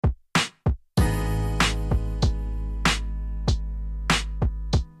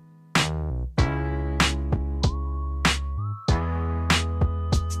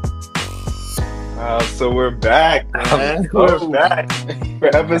So we're back, man. We're Hello. back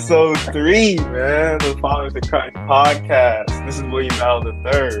for episode 3, man. The Followers of Christ podcast. This is William Bell the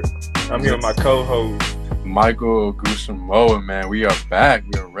Third. I'm here with my co-host, Michael Gushimoa, man. We are back.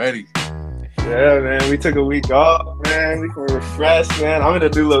 We are ready. Yeah, man. We took a week off, man. We were refreshed, man. I'm in a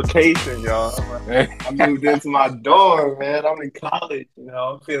new location, y'all. I moved into my dorm, man. I'm in college,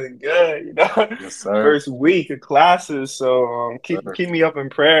 I'm feeling good, Yes, sir. First week of classes, so keep me up in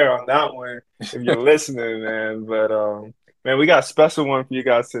prayer on that one if you're listening, man. But man, we got a special one for you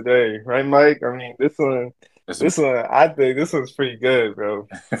guys today, right, Mike? I mean, this one, I think this one's pretty good, bro.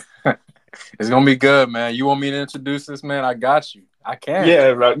 It's gonna be good, man. You want me to introduce this, man? I got you. I can.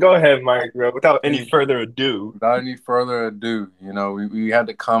 Yeah, bro. Go ahead, Mike, bro. Without any further ado, we had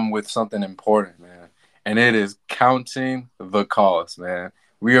to come with something important, man. And it is counting the cost, man.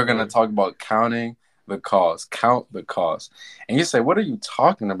 We are gonna talk about counting the cost. Count the cost. And you say, what are you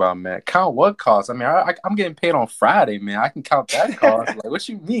talking about, man? Count what cost? I mean, I'm getting paid on Friday, man. I can count that cost. Like, what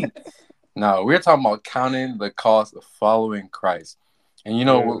you mean? No, we're talking about counting the cost of following Christ. And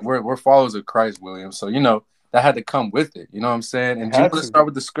we're followers of Christ, William. So that had to come with it. You know what I'm saying? And do you want to start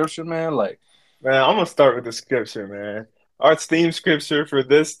with the scripture, man? Man, I'm gonna start with the scripture, man. Our theme scripture for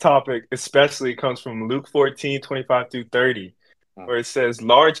this topic especially comes from Luke 14:25 through 30, where it says,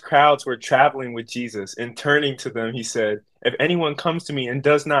 "Large crowds were traveling with Jesus, and turning to them, he said, 'If anyone comes to me and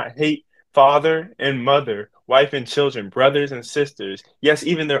does not hate father and mother, wife and children, brothers and sisters, yes,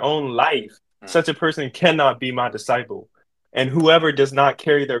 even their own life, such a person cannot be my disciple. And whoever does not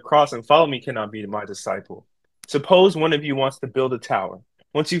carry their cross and follow me cannot be my disciple. Suppose one of you wants to build a tower.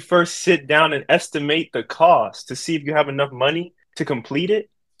 Once you first sit down and estimate the cost to see if you have enough money to complete it.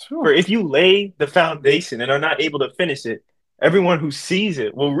 For if you lay the foundation and are not able to finish it, everyone who sees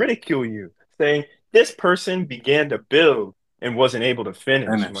it will ridicule you, saying, this person began to build and wasn't able to finish.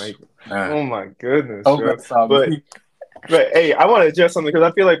 Mike. Oh my goodness, bro. But hey, I want to address something because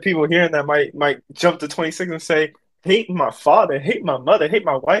I feel like people hearing that might jump to 26 and say, hate my father, hate my mother, hate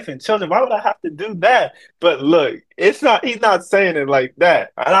my wife and children. Why would I have to do that? But look, he's not saying it like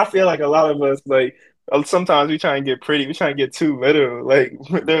that. And I feel like a lot of us, like, sometimes we try and get pretty, we try and get too literal. Like,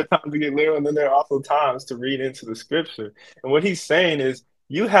 there are times to get literal, and then there are also times to read into the scripture. And what he's saying is,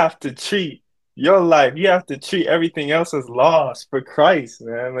 you have to treat your life, you have to treat everything else as lost for Christ,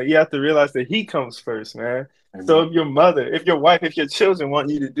 man. Like, you have to realize that he comes first, man. Amen. So if your mother, if your wife, if your children want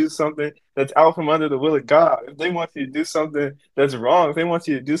you to do something that's out from under the will of God, if they want you to do something that's wrong, if they want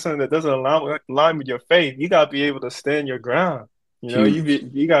you to do something that doesn't align with your faith, you gotta be able to stand your ground.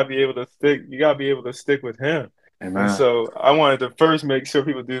 You gotta be able to stick. You gotta be able to stick with him. Amen. And so I wanted to first make sure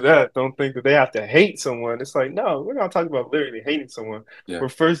people do that. Don't think that they have to hate someone. It's like, no, we're not talking about literally hating someone. Yeah. We're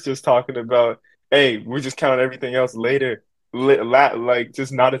first just talking about, hey, we're just counting everything else later. Like,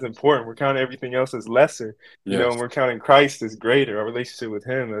 just not as important. We're counting everything else as lesser, and we're counting Christ as greater, our relationship with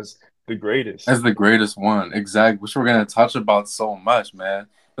him as the greatest. As the greatest one, exactly, which we're going to touch about so much, man.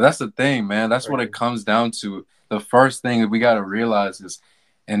 But that's the thing, man. That's what it comes down to. The first thing that we got to realize is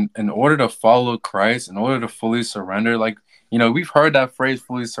in order to follow Christ, in order to fully surrender, like, we've heard that phrase,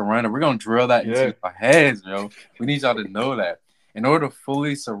 fully surrender. We're going to drill that into our heads, We need y'all to know that. In order to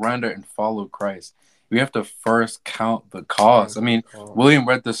fully surrender and follow Christ, we have to first count the cost. I mean, William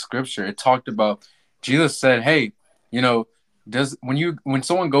read the scripture. It talked about, Jesus said, hey, when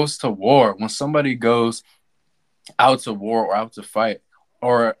someone goes to war, when somebody goes out to war or out to fight,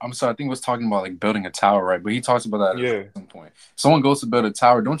 or I'm sorry, I think he was talking about like building a tower, right? But he talks about that at some point. Someone goes to build a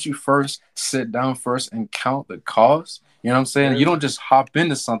tower. Don't you first sit down first and count the cost? You know what I'm saying? Yeah. You don't just hop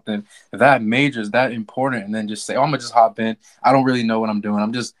into something that major, is that important, and then just say, oh, I'm going to just hop in. I don't really know what I'm doing.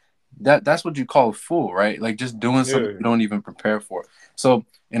 I'm just that's what you call a fool, right? Like just doing something you don't even prepare for. So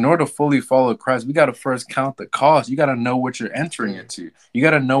in order to fully follow Christ, we got to first count the cost. You got to know what you're entering into. You got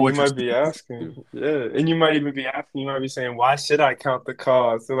to know what you might be asking. Yeah. And you might even be asking, you might be saying, why should I count the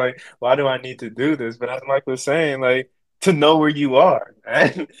cost? So like, why do I need to do this? But as Mike was saying, like, to know where you are.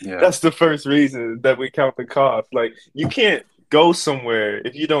 And that's the first reason that we count the cost. Like, you can't go somewhere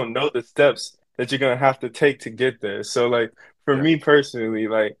if you don't know the steps that you're going to have to take to get there. So like, for me personally,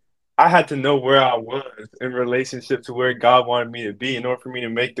 like, I had to know where I was in relationship to where God wanted me to be in order for me to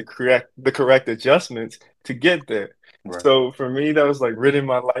make the correct adjustments to get there. Right. So for me, that was like ridding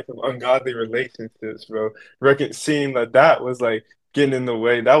my life of ungodly relationships, bro. Seeing that was like getting in the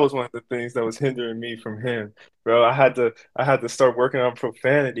way. That was one of the things that was hindering me from him, bro. I had to start working on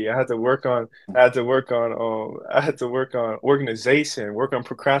profanity. I had to work on organization, work on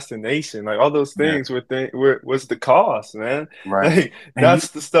procrastination. Like all those things was the cost, man. Right. Like, that's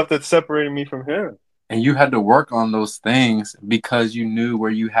the stuff that separated me from him. And you had to work on those things because you knew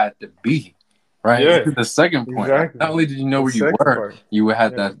where you had to be. right? This Yeah, is the second point. Like, not exactly. only did you know The where you second were, part. you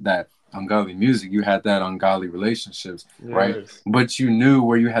had Yeah. that ungodly music, you had that ungodly relationships, right? Yes. But you knew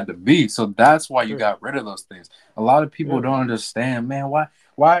where you had to be, so that's why you Yeah. got rid of those things. A lot of people Yeah. don't understand, man. Why,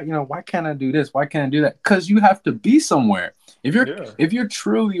 why can't I do this? Why can't I do that? Because you have to be somewhere. Yeah. If you're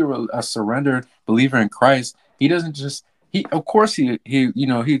truly a surrendered believer in Christ, He doesn't just he. Of course, he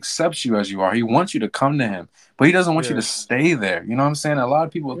accepts you as you are. He wants you to come to Him, but He doesn't want you to Yes. stay there. You know what I'm saying? A lot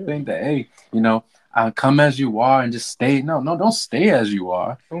of people Yeah. think that, hey, come as you are and just stay. No, no, don't stay as you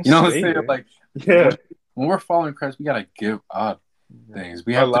are. Don't You know what I'm stay saying? there. Like Yeah. when we're following Christ, we gotta give up Yeah. things.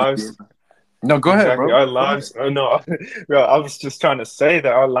 We Our have to. lives. No, go ahead, Exactly. bro. Our Go ahead. lives, oh no, bro, I was just trying to say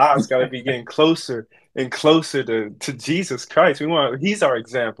that our lives got to be getting closer and closer to Jesus Christ. He's our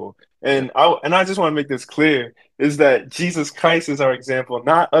example. Yeah, And I just want to make this clear is that Jesus Christ is our example,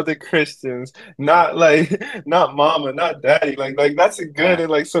 not other Christians, yeah, not like not mama, not daddy. Like that's a good yeah,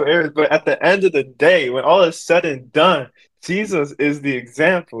 and like so areas. But at the end of the day, when all is said and done, Jesus is the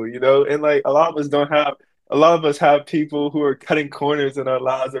example, and like a lot of us have people who are cutting corners in our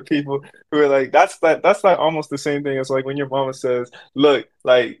lives or people who are like that's like almost the same thing as like when your mama says, look,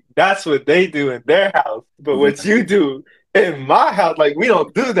 like that's what they do in their house, but what yeah, you do in my house, like we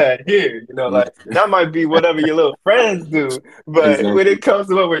don't do that here, like yeah. that might be whatever your little friends do, but when Exactly. it comes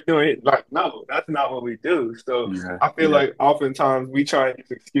to what we're doing, like no, that's not what we do. So Yeah, I feel yeah, like oftentimes we try and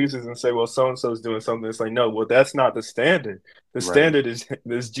use excuses and say, well, so and so is doing something. It's like, no, well, that's not the standard. The right, standard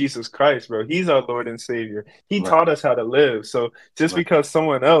is Jesus Christ, bro. He's our Lord and Savior. He right, taught us how to live. So just right. because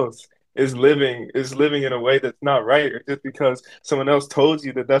someone else is living in a way that's not right, or just because someone else told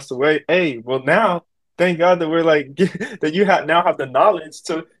you that that's the way, hey, well now, thank God that we're like that you now have the knowledge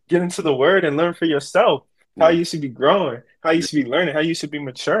to get into the Word and learn for yourself how Yeah, you should be growing, how you yeah, should be learning, how you should be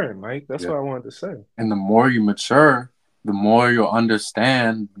maturing, Mike. That's yeah. what I wanted to say. And the more you mature, the more you'll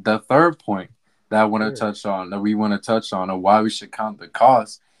understand the third point that I want to Yeah. touch on, that we want to touch on, of why we should count the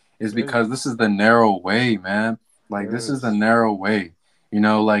cost, is Yeah. because this is the narrow way, man. Like, this is the Yes. narrow way.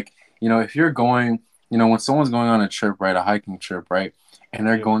 Like, if you're going, when someone's going on a trip, right, a hiking trip, right, and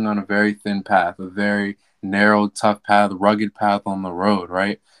they're Yeah. going on a very thin path, a very narrow, tough path, rugged path on the road,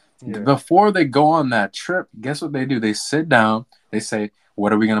 right? Yeah. Before they go on that trip, guess what they do? They sit down, they say,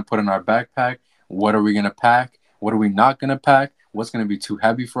 what are we going to put in our backpack? What are we going to pack? What are we not going to pack? What's going to be too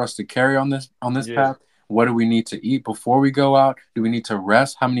heavy for us to carry on this Yeah. path? What do we need to eat before we go out? Do we need to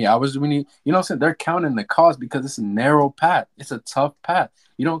rest? How many hours do we need? You know what I'm saying? They're counting the cost because it's a narrow path. It's a tough path.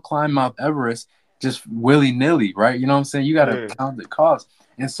 You don't climb Mount Everest just willy-nilly, right? You know what I'm saying? You got to Yeah. count the cost.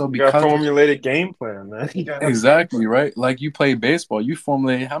 And so You got to because formulate a game plan, man. You got to have a game exactly, plan. right? Like you play baseball, you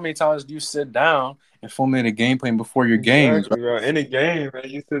formulate how many times do you sit down and formulate a game plan before your games, Exactly, bro. In a game, man,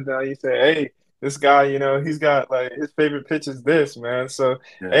 you sit down, you say, "Hey, this guy, he's got like his favorite pitch is this, man. So,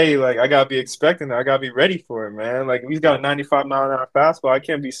 right? hey, like I gotta be expecting that. I gotta be ready for it, man. Like if he's got Yeah, a 95-mile-an-hour fastball, I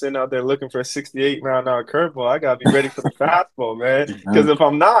can't be sitting out there looking for a 68-mile-an-hour curveball. I gotta be ready for the fastball, man. yeah. Because if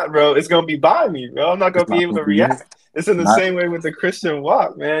I'm not, bro, it's gonna be by me, bro. I'm not gonna It's be not able gonna to be you. react. It's in the Not same way with the Christian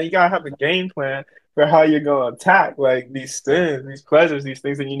walk, man. You gotta have a game plan for how you're gonna attack like these yeah, sins, these pleasures, these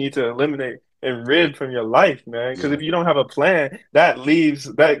things that you need to eliminate and yeah, rid from your life, man. Because yeah, if you don't have a plan, that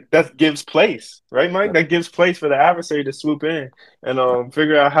gives place, right, Mike? yeah, That gives place for the adversary to swoop in and right,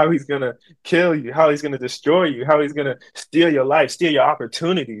 figure out how he's gonna kill you, how he's gonna destroy you, how he's gonna steal your life, steal your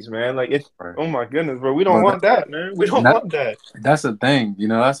opportunities, man. Like it's right. oh my goodness, bro. We don't But want that, man. We and don't want that. that's the thing,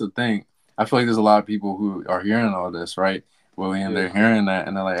 that's the thing. I feel like there's a lot of people who are hearing all this, right, William? Yeah, They're hearing that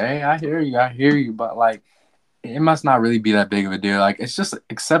and they're like, hey, I hear you, but like it must not really be that big of a deal. Like it's just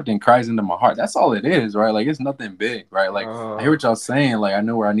accepting Christ into my heart. That's all it is, right? Like it's nothing big, right? Like I hear uh, what y'all saying. Like I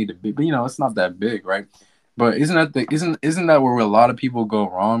know where I need to be, but it's not that big, right? But isn't that where a lot of people go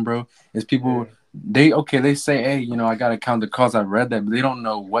wrong, bro? Is yeah, people they say, hey, I gotta count the cost. I read that, but they don't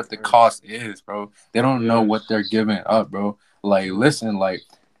know what the yes, cost is, bro. They don't know what yes, they're giving up, bro. Like yeah. listen, like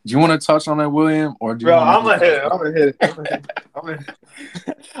do you want to touch on that, William, or do you Bro, want me I'm to gonna touch hit it. on? I'm gonna hit it. I'm gonna hit it. I'm gonna,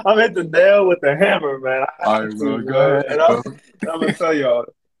 I'm gonna hit the nail with the hammer, man. I All have right, bro. to, Go bro. ahead, And bro. I'm gonna tell y'all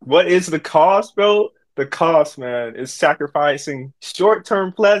what is the cost, bro? The cost, man, is sacrificing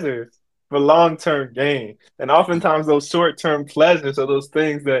short-term pleasures for long-term gain. And oftentimes, those short-term pleasures are those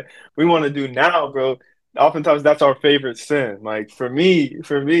things that we want to do now, bro. Oftentimes, that's our favorite sin. Like for me,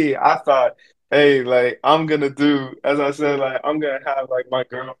 I thought, hey, like I'm gonna do, as I said, like I'm gonna have like my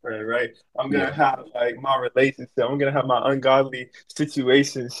girlfriend, right? I'm Yeah, gonna have like my relationship. I'm gonna have my ungodly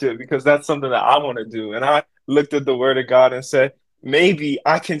situationship because that's something that I want to do. And I looked at the word of God and said, maybe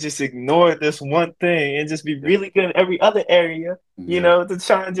I can just ignore this one thing and just be Yeah. really good in every other area, Yeah. to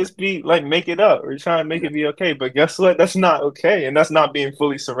try and just be like make it up or try and make Yeah. it be okay. But guess what? That's not okay, and that's not being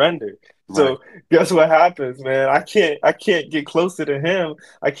fully surrendered. Right. So guess what happens, man? I can't get closer to him.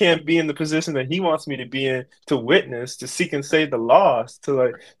 I can't be in the position that he wants me to be in to witness, to seek and save the lost,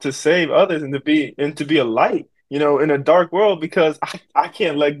 to save others and to be a light, in a dark world because I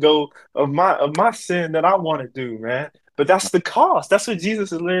can't let go of my sin that I want to do, man. But that's the cost. That's what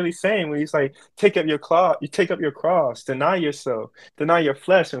Jesus is literally saying when he's like, you take up your cross, deny yourself, deny your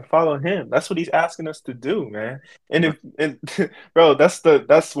flesh, and follow him. That's what he's asking us to do, man. And Right. if and bro,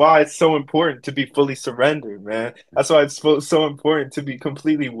 that's why it's so important to be fully surrendered, man. That's why it's so important to be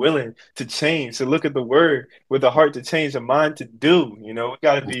completely willing to change, to look at the word with a heart to change, a mind to do. We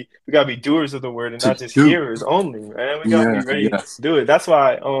gotta be doers of the word and To not just do. hearers only, man. We gotta Yeah. be ready Yes. do it. That's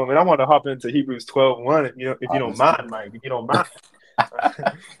why, and I want to hop into Hebrews 12:1 if you don't Let's go. mind, Mike. If you don't mind.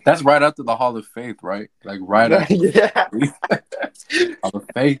 That's right after the Hall of Faith, right? Like right after Yeah. Hall of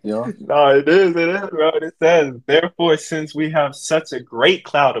Faith, yo. No, it is, bro. It says, therefore, since we have such a great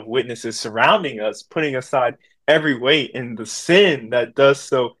cloud of witnesses surrounding us, putting aside every weight and the sin that does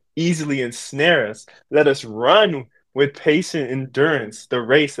so easily ensnare us, let us run with patient endurance the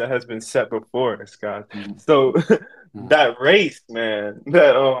race that has been set before us, God. Mhm. So Mhm. that race, man,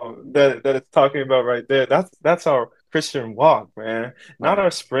 that it's talking about right there, that's our Christian walk, man. Not Right.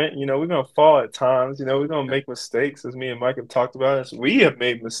 our sprint. We're gonna fall at times. We're gonna Yeah. make mistakes, as me and Mike have talked about. As we have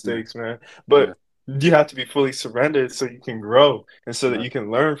made Yeah. mistakes, man. But Yeah. you have to be fully surrendered so you can grow and so that Right. you can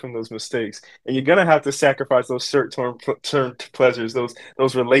learn from those mistakes. And you're gonna have to sacrifice those short-term pleasures,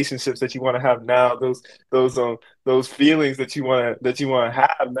 those relationships that you want to have now, those feelings that you want to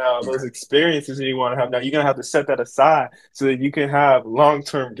have now, those experiences that you want to have now. You're gonna have to set that aside so that you can have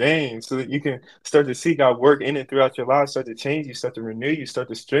long-term gains, so that you can start to see God work in and throughout your life, start to change you, start to renew you, start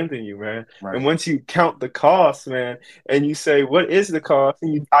to strengthen you, man. And Right. once you count the cost, man, and you say, what is the cost?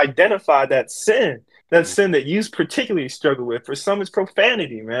 And you identify that Mhm. sin that you particularly struggle with. For some, it's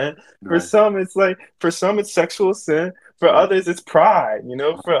profanity, man. Right. For some, it's sexual sin. For Right. others, it's pride,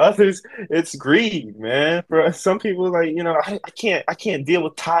 For Right. others, it's greed, man. For some people, like, I can't deal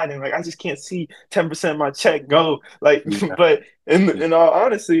with tithing. Like, I just can't see 10% of my check go. Like, Yeah. but in Yeah. in all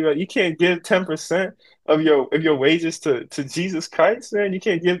honesty, like, you can't give 10% of your wages to Jesus Christ, man. You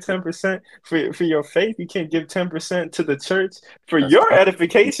can't give 10% for your faith. You can't give 10% to the church for That's your right.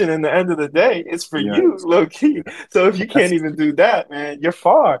 edification. In the end of the day, it's for Yeah. you, low key. Yeah. So if you can't That's even do that, man, you're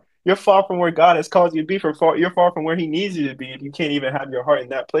far. You're far from where God has called you to be. You're far from where He needs you to be. If you can't even have your heart in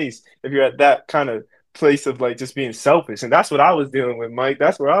that place, if you're at that kind of place of like just being selfish, and that's what I was dealing with, Mike.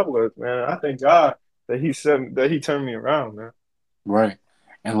 That's where I was, man. I thank God that He turned me around, man. right.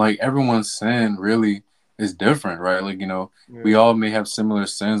 And like everyone's sin really is different, right? Like, we Yeah, all may have similar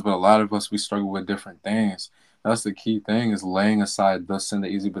sins, but a lot of us we struggle with different things. That's the key thing is laying aside the sin that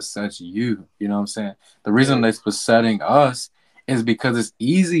easily besets you. You know what I'm saying? The reason yeah, that's besetting us is because it's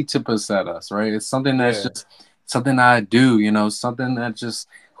easy to beset us, right? It's something that's yeah, just something that I do, something that just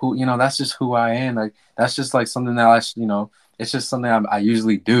that's just who I am. Like that's just like something that it's just something I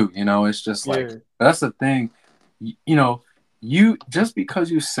usually do, it's just like, yeah, but that's the thing, you know, you just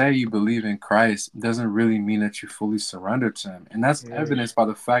because you say you believe in Christ doesn't really mean that you fully surrender to him. And that's yeah. evidenced by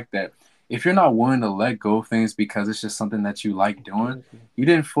the fact that if you're not willing to let go of things because it's just something that you like doing, Exactly. you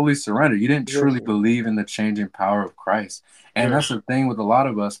didn't fully surrender. You didn't truly Exactly. believe in the changing power of Christ. And Yeah, that's the thing with a lot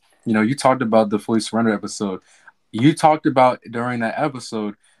of us. You talked about the fully surrender episode. You talked about during that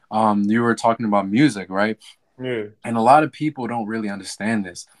episode, you were talking about music, right? yeah, And a lot of people don't really understand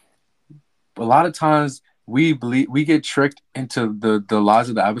this. A lot of times we get tricked into the lies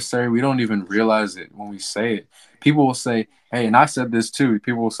of the adversary. We don't even realize it when we say it. People will say, "Hey," and I said this too.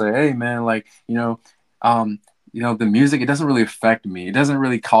 People will say, "Hey, man, like um, the music it doesn't really affect me. It doesn't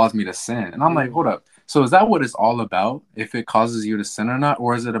really cause me to sin." And I'm like, mm, hold up. So is that what it's all about? If it causes you to sin or not,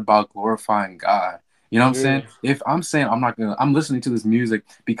 or is it about glorifying God? You know what I'm saying? yeah, If I'm saying I'm listening to this music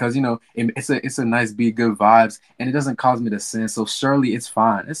because it's a nice beat, good vibes, and it doesn't cause me to sin, so surely it's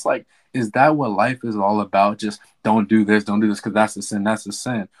fine. It's like, is that what life is all about? Just don't do this because that's a sin, that's a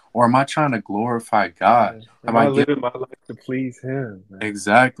sin. Or am I trying to glorify God? yeah. Have Am I I given living my life to please Him, man?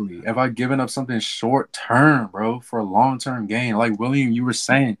 exactly? Have I given up something short term, bro, for a long term gain? Like William, you were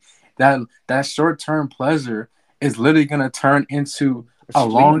saying that short term pleasure is literally gonna turn into It's a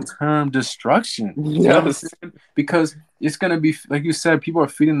long fleeting. term destruction. You know what I'm Yes. saying? Because it's gonna be like you said, people are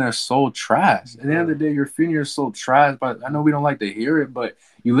feeding their soul trash. At the end of Uh, the day, you're feeding your soul trash. But I know we don't like to hear it, but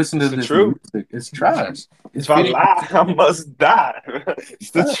you listen it's to the this truth. music, it's trash. It's If I feeding lie, I must die.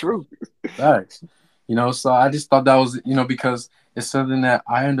 It's the facts. truth. Facts. So I just thought that was, because it's something that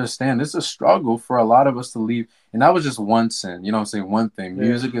I understand. It's a struggle for a lot of us to leave. And that was just one sin, I'm saying, one thing. Yeah,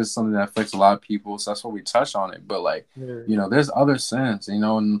 Music is something that affects a lot of people. So that's why we touch on it. But like, yeah, there's other sins,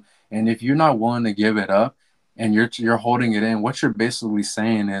 and if you're not willing to give it up and you're holding it in, what you're basically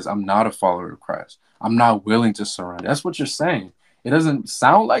saying is, I'm not a follower of Christ. I'm not willing to surrender. That's what you're saying. It doesn't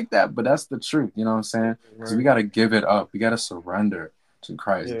sound like that, but that's the truth. You know what I'm saying? Because we right. got to give it up. We got to surrender to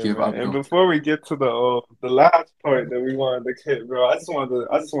Christ. Yeah, Give man. up And those. before we get to the last part that we wanted to hit, bro, I just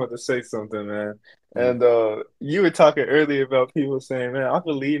wanted to say something, man. Mm. And you were talking earlier about people saying, man, I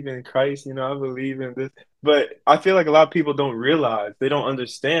believe in Christ, I believe in this. But I feel like a lot of people don't realize, they don't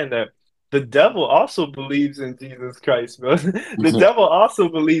understand that the devil also believes in Jesus Christ, bro. The Yeah. devil also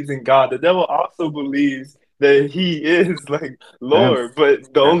believes in God. The devil also believes that he is like Him. Lord,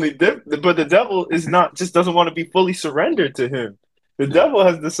 but the Yeah. only but the devil is not just doesn't want to be fully surrendered to him. The Yeah. devil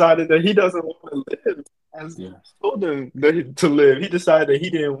has decided that he doesn't want to live as God Yes. told him to live. He decided that he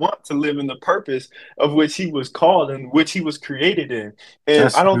didn't want to live in the purpose of which he was called and which he was created in. And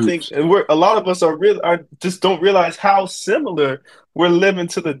That's I don't think, huge. and we're a lot of us are real, I just don't realize how similar we're living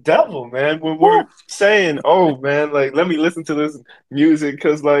to the devil, man. When we're Woo. saying, "Oh, man, like let me listen to this music,"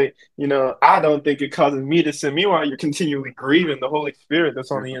 because, like, I don't think it causes me to sin. Meanwhile, you're continually grieving the Holy Spirit that's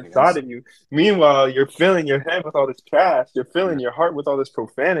on the inside Yes. of you. Meanwhile, you're filling your head with all this trash. You're filling Yeah. your heart with all this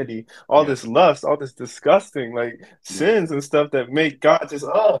profanity, all Yeah. this lust, all this disgusting like Yeah. sins and stuff that make God just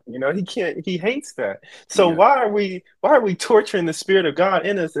he can't he hates that. So Yeah. why are we torturing the spirit of God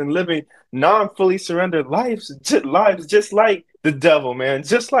in us and living non-fully surrendered lives just like the devil, man,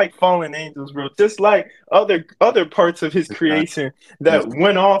 just like fallen angels, bro, just like other parts of his Exactly. creation that Exactly.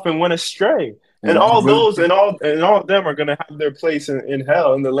 went off and went astray. And And you all really, those and all of them are gonna have their place in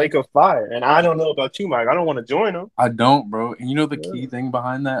hell in the lake of fire. And I don't know about you, Mike. I don't want to join them. I don't, bro. And the key Yeah, thing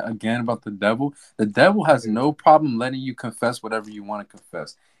behind that, again, about the devil has yeah, no problem letting you confess whatever you want to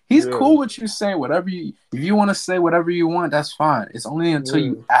confess. He's yeah, cool with you saying whatever if you want to say whatever you want, that's fine. It's only until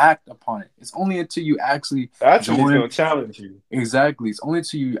you yeah. act upon it. It's only until you actually That's when he's join. gonna challenge you. Exactly. It's only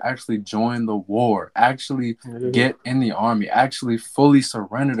until you actually join the war, actually Yeah. get in the army, actually fully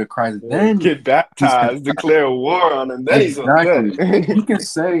surrender to Christ. Yeah. Then Get he's baptized, declare war on him, then he's exactly. upset. You can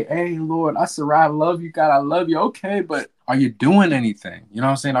say, "Hey, Lord, I surrender. I love you, God. I love you." Okay, but are you doing anything? You know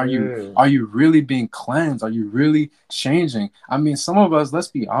what I'm saying? Are you Yeah. are you really being cleansed? Are you really changing? I mean, some of us, let's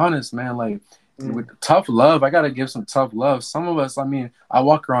be honest, man, like with Mm. tough love, I gotta give some tough love. Some of us, I mean, I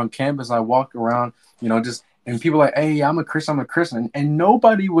walk around campus, I walk around, just and people are like, "Hey, I'm a Christian, I'm a Christian," and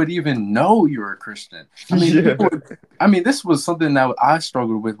nobody would even know you're a Christian. I mean, Yeah. this was something that I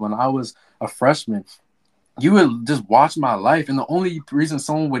struggled with when I was a freshman. You would just watch my life, and the only reason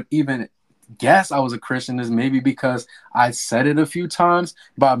someone would even guess I was a Christian is maybe because I said it a few times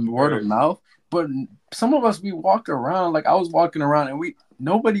by word of Right. mouth. But some of us, we walk around like I was walking around, and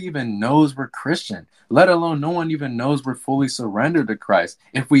nobody even knows we're Christian, let alone no one even knows we're fully surrendered to Christ,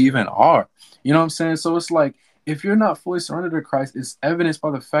 if we even are. You know what I'm saying? So it's like, if you're not fully surrendered to Christ, it's evidenced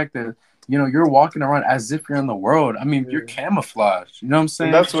by the fact that you're walking around as if you're in the world. I mean, you're Yeah. camouflaged. You know what I'm And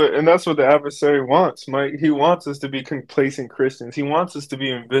saying? that's what the adversary wants, Mike. He wants us to be complacent Christians. He wants us to be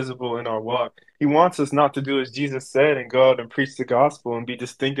invisible in our walk. He wants us not to do as Jesus said and go out and preach the gospel and be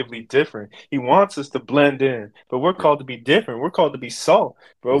distinctively different. He wants us to blend in, but we're Yeah, called to be different. We're called to be salt,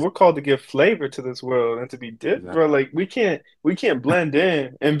 bro. We're called to give flavor to this world and to be different, bro. exactly. Like we can't blend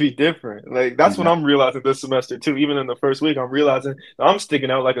in and be different. Like that's what Exactly. I'm realizing this semester too. Even in the first week, I'm realizing I'm sticking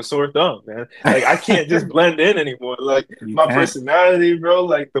out like a sore thumb, man. Like I can't just blend in anymore. Like You my can't. personality, bro,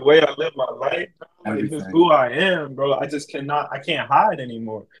 like the way I live my life, bro, like just Everything. who I am, bro. I can't hide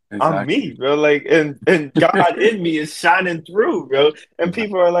anymore. I'm Exactly. me, bro. Like, and God in me is shining through, bro. And Exactly.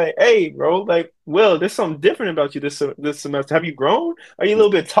 people are like, "Hey, bro, like, Will, there's something different about you this semester. Have you grown? Are you a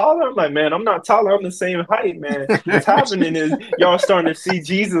little bit taller?" I'm like, "Man, I'm not taller. I'm the same height, man. What's happening is y'all starting to see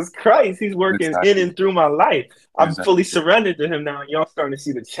Jesus Christ. He's working in Exactly. and through my life. I'm fully Exactly. surrendered to him now. And y'all starting to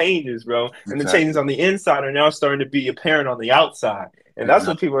see the changes, bro. And the changes Exactly. on the inside are now starting to be apparent on the outside." And that's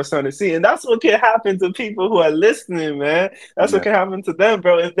what Exactly. people are starting to see. And that's what can happen to people who are listening, man. That's what Yeah. can happen to them,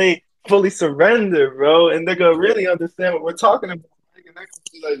 bro, if they fully surrender, bro. And they're gonna really understand what we're talking about. And they're gonna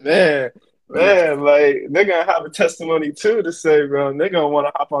be like, man, Yeah. man, like they're gonna have a testimony too to say, bro. And they're gonna want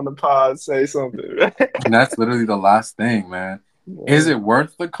to hop on the pod and say something, right? And that's literally the last thing, man. Is Yeah. it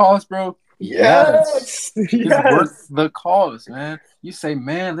worth the cost, bro? Yes. Yes, It's worth yes, the cost, man. You say,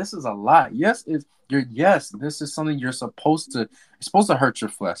 man, this is a lot. Yes, this is something you're supposed to hurt your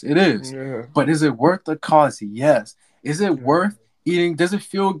flesh. It is. yeah, But is it worth the cost? Yes. Is it yeah. worth eating? Does it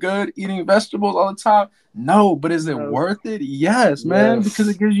feel good eating vegetables all the time? No, but is it No, worth it? Yes, man, because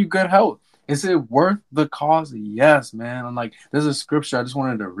it yes, gives you good health. Is it worth the cost? Yes, man. I'm like, there's a scripture I just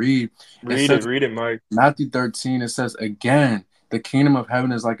wanted to read. Read it, Mike. Matthew 13, it says, again, the kingdom of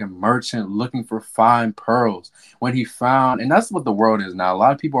heaven is like a merchant looking for fine pearls. When he found, and that's what the world is now. A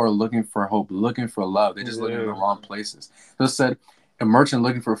lot of people are looking for hope, looking for love. They're just looking in the wrong places. So it said, a merchant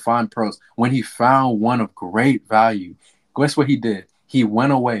looking for fine pearls. When he found one of great value, guess what he did? He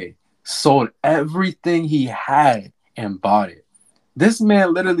went away, sold everything he had, and bought it. This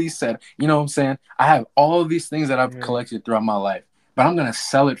man literally said, you know what I'm saying? I have all of these things that I've collected throughout my life, but I'm going to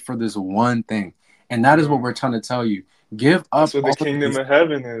sell it for this one thing. And that is what we're trying to tell you. Give up. That's what the kingdom of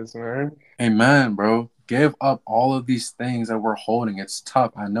heaven is, man. Amen, bro. Give up all of these things that we're holding. It's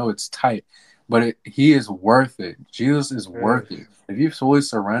tough. I know it's tight, but he is worth it. Jesus is worth it. If you fully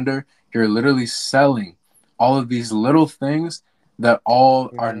surrender, you're literally selling all of these little things that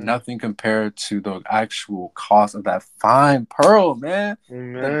all are nothing compared to the actual cost of that fine pearl, man.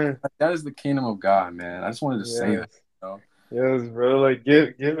 That is the kingdom of God, man. I just wanted to say that. You know? Yes, bro. Like,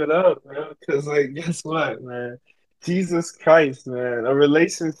 give it up, bro. Because, like, guess what, man? Jesus Christ, man. A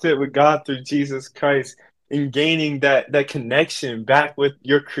relationship with God through Jesus Christ and gaining that connection back with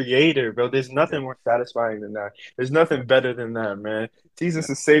your creator, bro. There's nothing more satisfying than that. There's nothing better than that, man. Jesus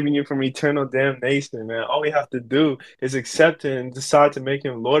is saving you from eternal damnation, man. All we have to do is accept him and decide to make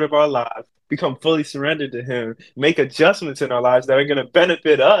him Lord of our lives, become fully surrendered to him, make adjustments in our lives that are going to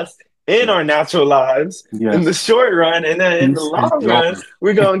benefit us in our natural lives in the short run, and then in the long run,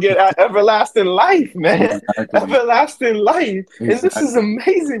 we're going to get everlasting life, man. Everlasting life. And this is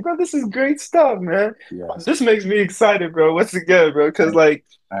amazing, bro. This is great stuff, man. This makes me excited, bro. Once again, bro, because, like,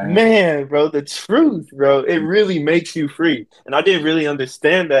 man, bro, the truth, bro, it really makes you free. And I didn't really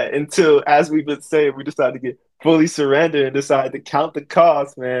understand that until, as we've been saying, we decided to get fully surrender and decide to count the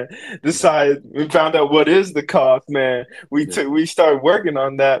cost, man. We found out what is the cost, man. We started working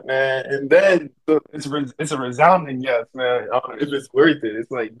on that, man, and then it's a resounding yes, man. If it's worth it,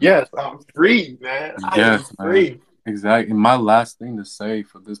 it's like, yes, I'm free, man. I am free. Exactly. And my last thing to say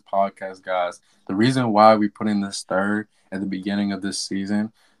for this podcast, guys, the reason why we put in this third at the beginning of this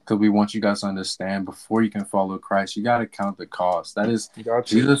season, because we want you guys to understand, before you can follow Christ, you got to count the cost. That is,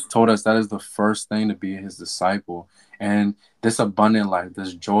 Jesus told us that is the first thing to be his disciple. And this abundant life,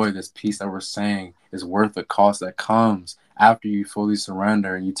 this joy, this peace that we're saying is worth the cost that comes after you fully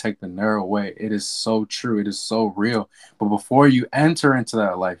surrender and you take the narrow way. It is so true. It is so real. But before you enter into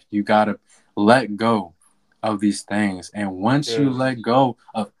that life, you got to let go of these things. And once you let go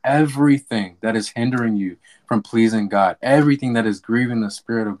of everything that is hindering you from pleasing God, everything that is grieving the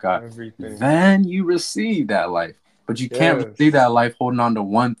Spirit of God, then you receive that life. But you can't receive that life holding on to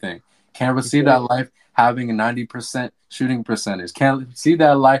one thing. Can't receive that life having a 90% shooting percentage. Can't receive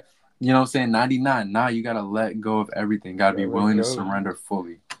that life, you know what I'm saying, 99. Now you got to let go of everything. Got to be willing to surrender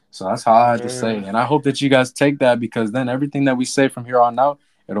fully. So that's how I had to say. And I hope that you guys take that, because then everything that we say from here on out,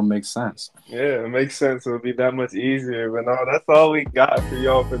 it'll make sense. Yeah, it makes sense. It'll be that much easier. But no, that's all we got for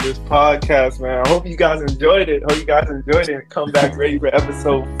y'all for this podcast, man. I hope you guys enjoyed it. And come back ready for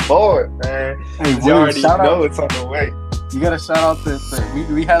episode 4, man. Hey, you already know it's on the way. You gotta shout out to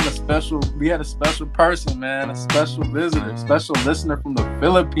we had a special person, man, a special visitor, special listener from the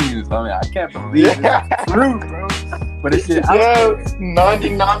Philippines. I mean, I can't believe it's true, bro. But it's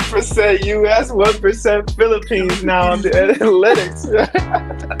 99% US, 1% Philippines now on the analytics.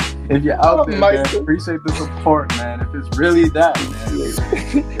 If you're out there, man, appreciate the support, man. If it's really that,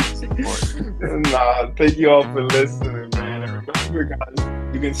 man. Nah, thank you all for listening, man. And remember, guys,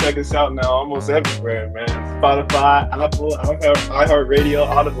 you can check us out now almost everywhere, man. Spotify, Apple, iHeartRadio,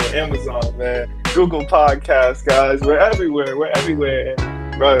 Audible, Amazon, man. Google Podcasts, guys. We're everywhere.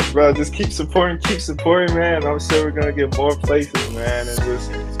 And bro, just keep supporting, man. I'm sure we're gonna get more places, man. And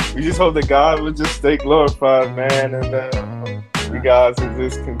we just hope that God will just stay glorified, man. And you guys will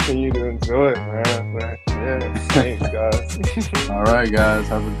just continue to enjoy it, man. But yeah, thanks, guys. All right, guys.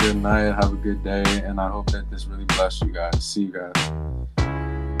 Have a good night. Have a good day. And I hope that this really blessed you guys. See you guys.